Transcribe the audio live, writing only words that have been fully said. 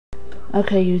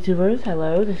Okay, YouTubers,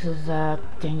 hello, this is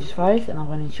Dangerous Vice, and I'm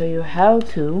going to show you how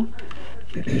to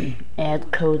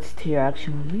add codes to your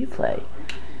Action Replay.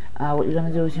 What you're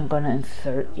going to do is you're going to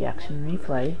insert the Action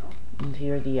Replay into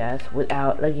your DS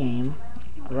without a game,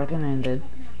 recommended.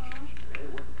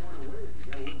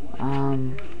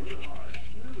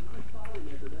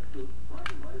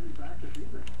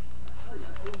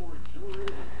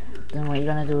 Then what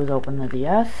you're going to do is open the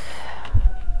DS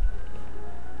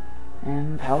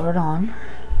and power it on.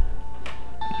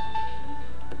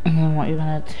 And then what you're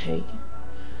going to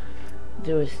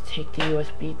do is take the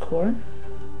USB cord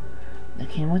that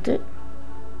came with it.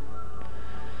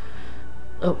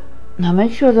 Oh, now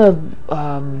make sure the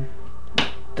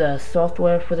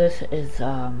software for this is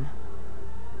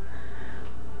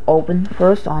open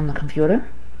first on the computer.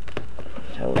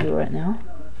 So we'll do right now.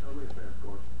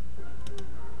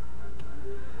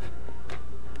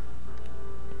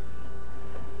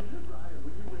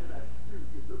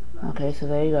 Okay, so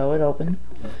there you go, it opened.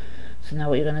 So now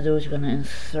what you're going to do is you're going to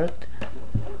insert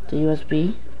the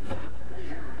USB.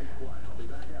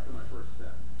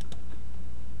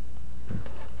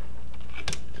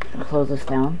 Close this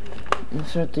down.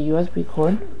 Insert the USB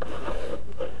cord.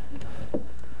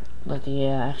 Let the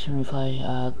Action Replay,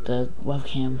 the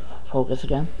webcam focus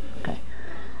again. Okay.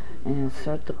 And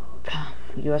insert the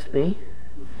USB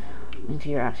into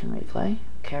your Action Replay.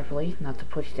 Carefully, not to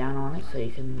push down on it so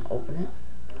you can open it.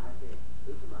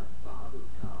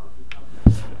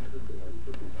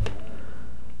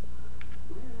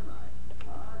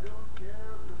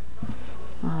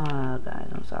 Guys,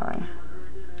 I'm sorry.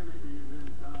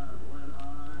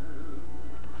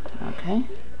 Okay,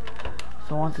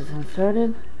 so once it's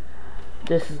inserted,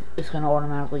 this is going to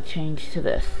automatically change to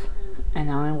this. And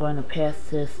now I'm going to pass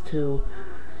this to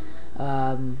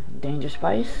Danger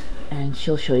Spice, and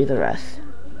she'll show you the rest.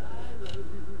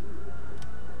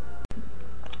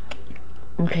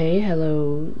 Okay,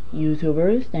 hello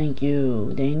YouTubers, thank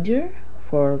you Danger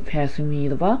for passing me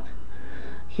the buck.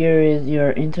 Here is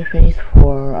your interface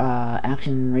for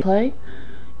Action Replay,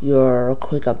 your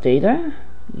quick updater,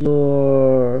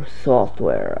 your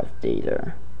software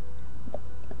updater,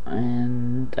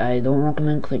 and I don't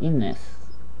recommend clicking this.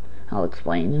 I'll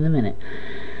explain in a minute.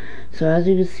 So as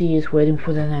you can see, it's waiting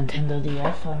for the Nintendo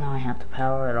DS, so now I have to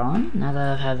power it on now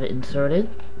that I have it inserted.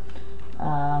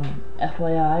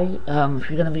 FYI, if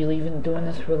you're gonna be doing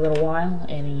this for a little while,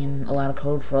 adding in a lot of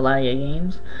code for a lot of your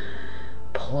games,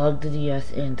 plug the DS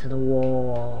into the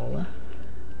wall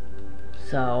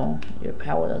so your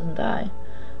power doesn't die.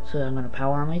 So I'm going to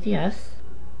power on my DS,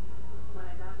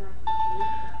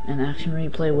 and Action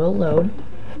Replay will load,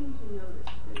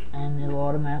 and it will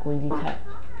automatically detect.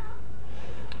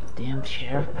 Damn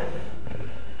chair.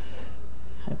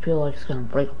 I feel like it's going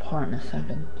to break apart in a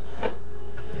second.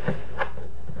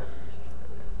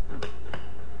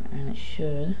 And it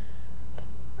should.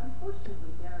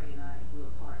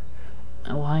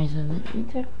 Why isn't it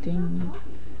detecting?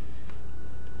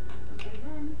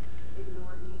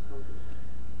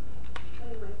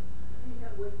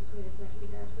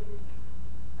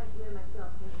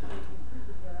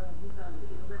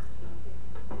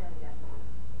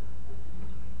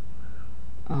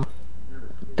 Oh,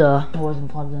 duh, it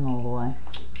wasn't plugged in all the way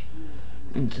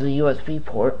into the USB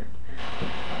port.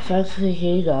 So actually,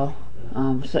 here you go.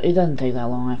 So it doesn't take that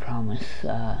long, I promise.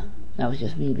 That was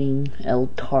just me being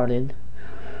retarded.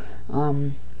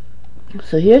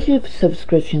 So here's your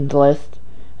subscriptions list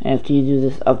after you do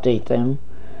this update thing.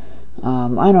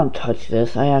 I don't touch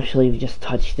this. I actually just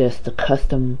touch this, the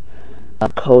custom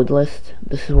code list.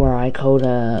 This is where I code.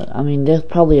 I mean, there's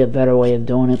probably a better way of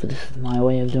doing it, but this is my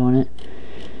way of doing it.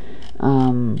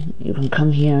 You can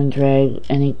come here and drag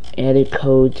any added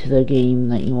code to the game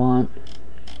that you want.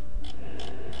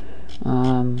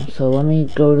 So let me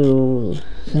go to,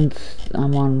 since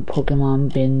I'm on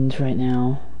Pokemon binge right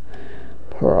now,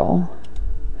 Pearl,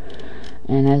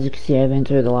 and as you can see, I've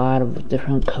entered a lot of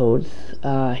different codes.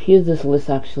 Here's this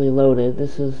list actually loaded.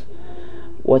 This is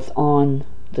what's on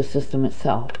the system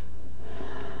itself,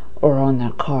 or on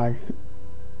that card.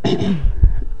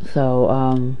 So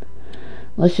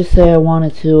let's just say I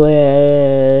wanted to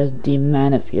add the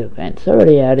Manaphy event. It's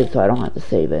already added, so I don't have to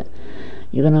save it.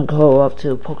 You're gonna go up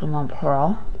to Pokemon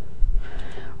Pearl,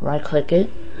 right click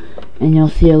it, and you'll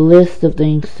see a list of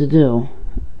things to do.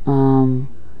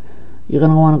 You're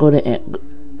gonna want to go to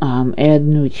add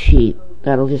new cheat.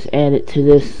 That'll just add it to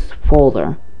this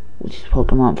folder, which is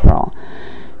Pokemon Pearl.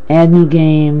 Add new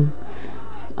game.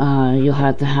 You'll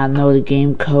have to know the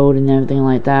game code and everything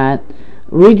like that.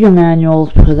 Read your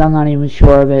manuals, because I'm not even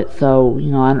sure of it. So you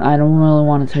know, I don't really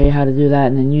want to tell you how to do that,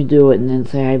 and then you do it, and then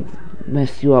say I've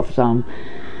messed you up some.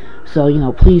 So, you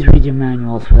know, please read your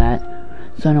manuals for that.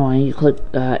 So anyway, you click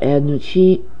add new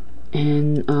cheat,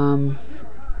 and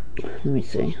let me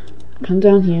see. Come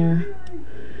down here.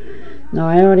 Now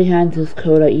I already had this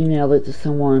code. I emailed it to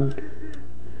someone.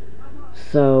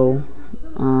 So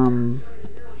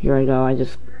here I go. I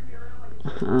just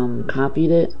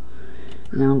copied it.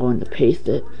 Now I'm going to paste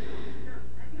it.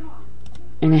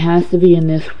 And it has to be in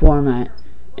this format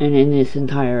and in its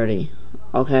entirety.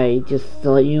 Okay, just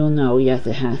to let you know, yes,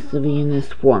 it has to be in this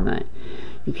format.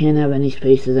 You can't have any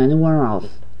spaces anywhere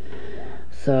else.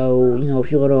 So, you know,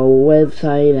 if you go to a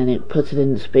website and it puts it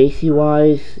in the spacey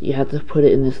wise, you have to put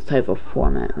it in this type of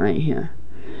format right here.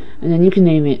 And then you can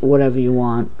name it whatever you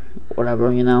want,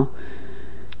 whatever, you know.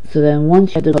 So then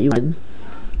once you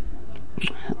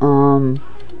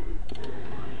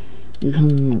you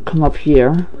can come up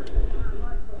here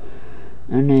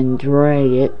and then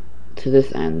drag it to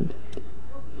this end.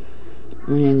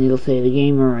 And then it'll say the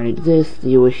game already exists. Do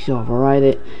you wish to override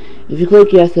it? If you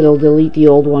click yes, it'll delete the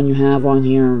old one you have on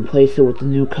here and replace it with the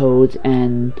new codes,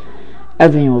 and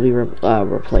everything will be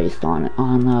replaced on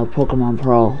Pokemon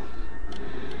Pearl.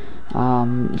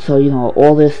 So, you know,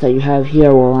 all this that you have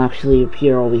here will actually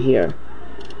appear over here.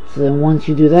 So then once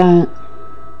you do that,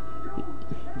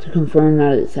 to confirm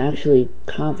that it's actually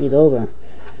copied over,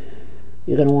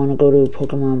 you're going to want to go to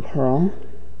Pokemon Pearl.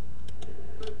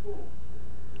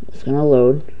 It's going to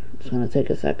load. It's going to take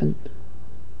a second.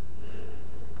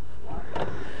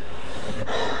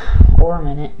 Or a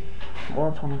minute.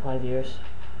 Or 25 years.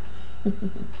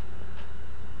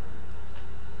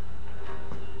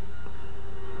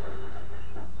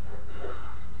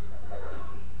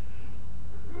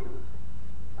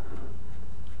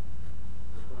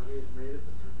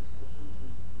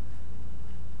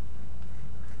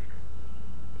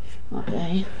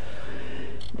 Okay.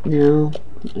 Now,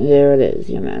 there it is,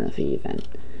 your Manaphy event.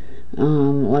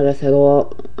 Like I said,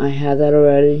 I had that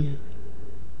already.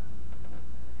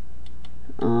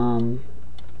 And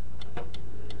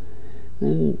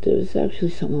there's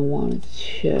actually something I wanted to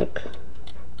check.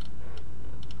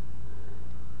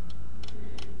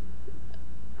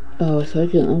 Oh, so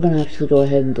I'm gonna actually go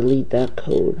ahead and delete that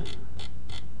code.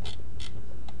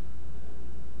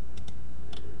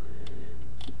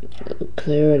 Because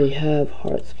I already have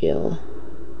heart scale.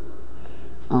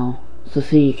 Oh, so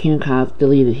see, you can't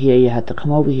delete it here, you have to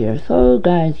come over here. So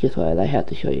guys, guess what, I have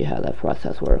to show you how that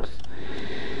process works.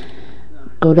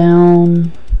 Go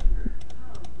down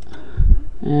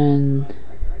and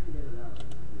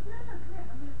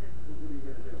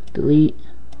delete.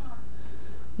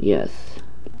 Yes.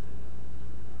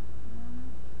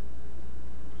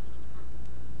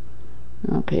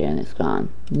 Okay, and it's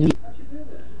gone.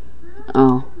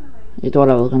 Oh, I thought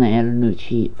I was gonna add a new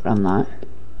cheat, but I'm not.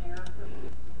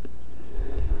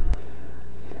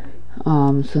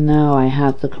 So now I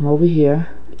have to come over here.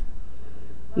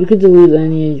 You could delete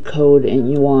any code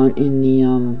you want in the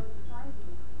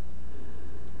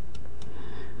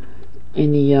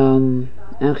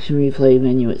Action Replay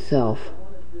menu itself.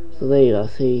 So there you go.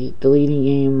 See, deleting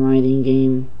game, writing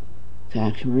game, to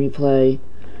Action Replay,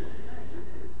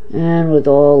 and with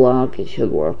all luck, it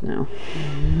should work now.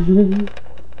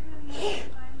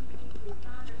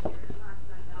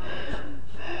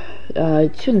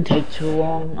 It shouldn't take too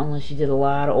long unless you did a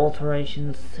lot of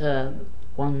alterations to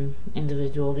one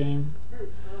individual game.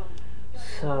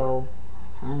 So,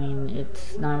 I mean,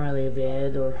 it's not really a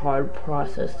bad or hard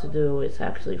process to do. It's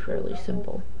actually fairly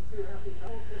simple.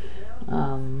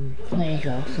 There you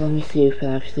go. So let me see if it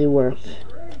actually works.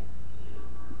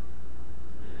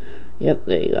 Yep,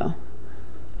 there you go.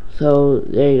 So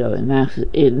there you go.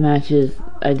 It matches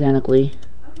identically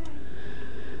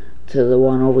to the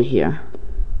one over here.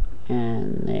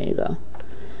 And there you go.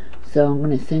 So I'm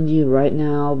going to send you right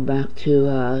now back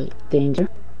to Danger.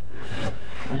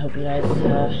 I hope you guys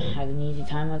had an easy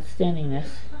time understanding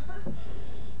this.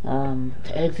 To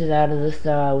exit out of this,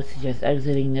 I would suggest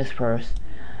exiting this first,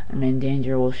 and then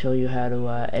Danger will show you how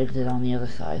to exit on the other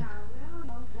side.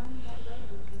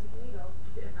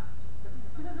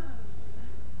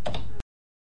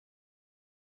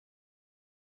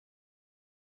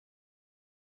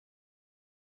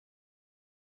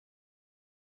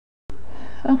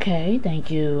 Okay, thank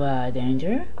you,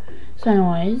 Danger. So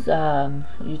anyways,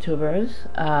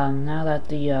 YouTubers, now that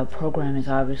the program is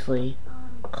obviously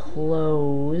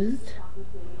closed,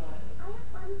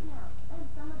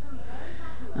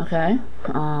 okay,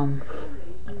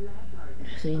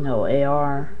 see, no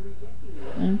AR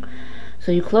thing.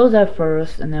 So you close that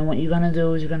first, and then what you're gonna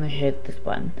do is you're gonna hit this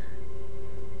button.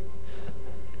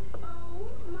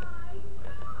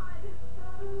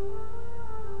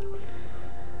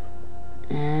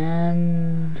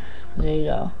 And there you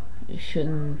go. It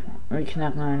shouldn't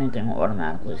reconnect or anything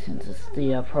automatically since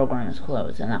the program is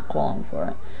closed and not calling for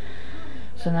it.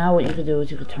 So now what you could do is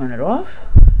you could turn it off,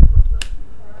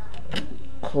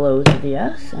 close the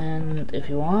DS, and if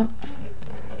you want,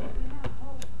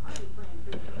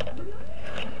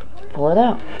 pull it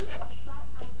out.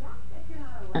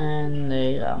 And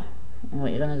there you go. And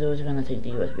what you're going to do is you're going to take the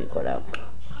USB cord out.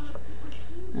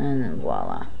 And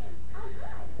voila.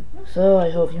 So I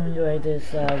hope you enjoyed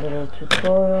this little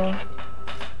tutorial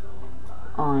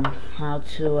on how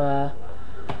to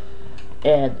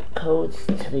add codes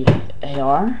to the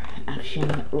AR Action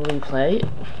Replay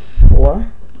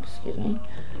for, excuse me,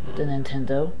 the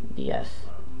Nintendo DS.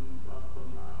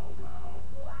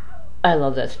 I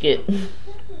love that skit.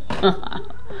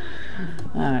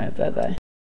 Alright, bye bye.